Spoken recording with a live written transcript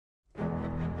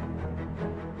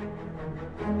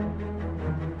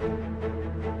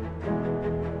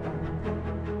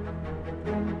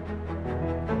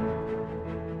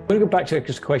go back to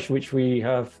just a question which we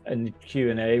have in the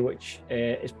Q&A, which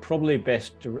is probably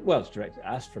best, it's directly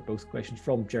asked for both questions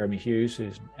from Jeremy Hughes,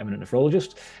 who's an eminent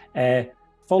nephrologist.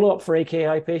 Follow-up for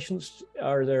AKI patients,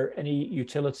 are there any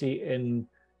utility in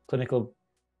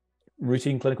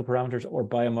routine clinical parameters or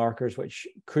biomarkers which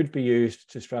could be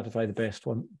used to stratify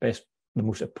the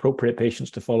most appropriate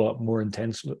patients to follow up more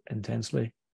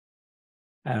intensely?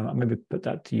 I'll maybe put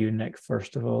that to you, Nick,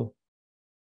 first of all.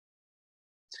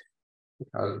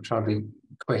 I'll try and be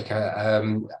quick. I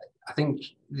think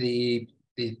the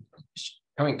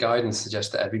current guidance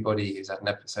suggests that everybody who's had an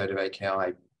episode of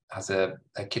AKI has a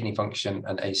kidney function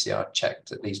and ACR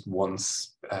checked at least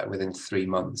once within 3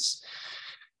 months.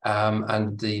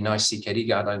 And the NICE CKD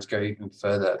guidelines go even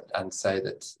further and say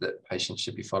that patients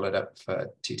should be followed up for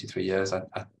 2 to 3 years, I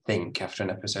think, after an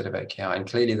episode of AKI. And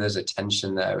clearly there's a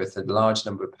tension there with the large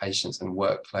number of patients and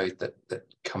workload that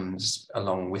comes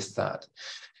along with that.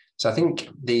 So I think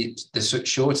the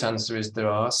short answer is there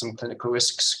are some clinical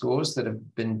risk scores that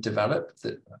have been developed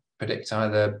that predict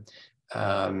either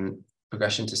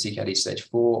progression to CKD stage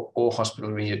 4 or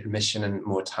hospital readmission and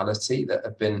mortality that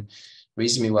have been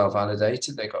reasonably well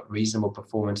validated. They've got reasonable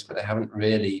performance, but they haven't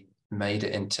really made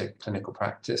it into clinical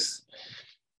practice.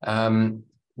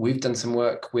 We've done some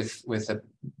work with a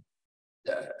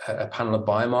panel of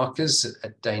biomarkers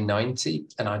at day 90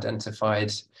 and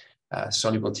identified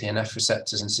soluble TNF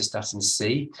receptors and cystatin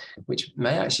C, which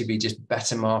may actually be just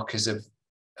better markers of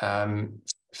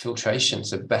filtration,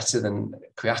 so better than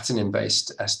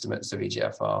creatinine-based estimates of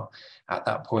EGFR at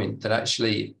that point, that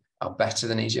actually are better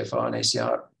than EGFR and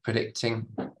ACR predicting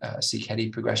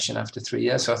CKD progression after 3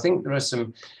 years. So I think there are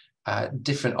some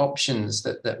different options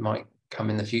that might come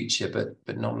in the future,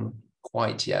 but not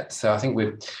quite yet. So I think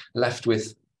we're left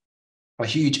with a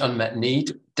huge unmet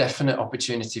need, definite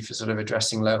opportunity for sort of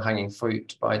addressing low-hanging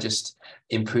fruit by just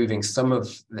improving some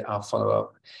of our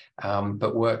follow-up,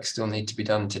 but work still need to be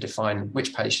done to define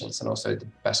which patients and also the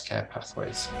best care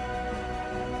pathways.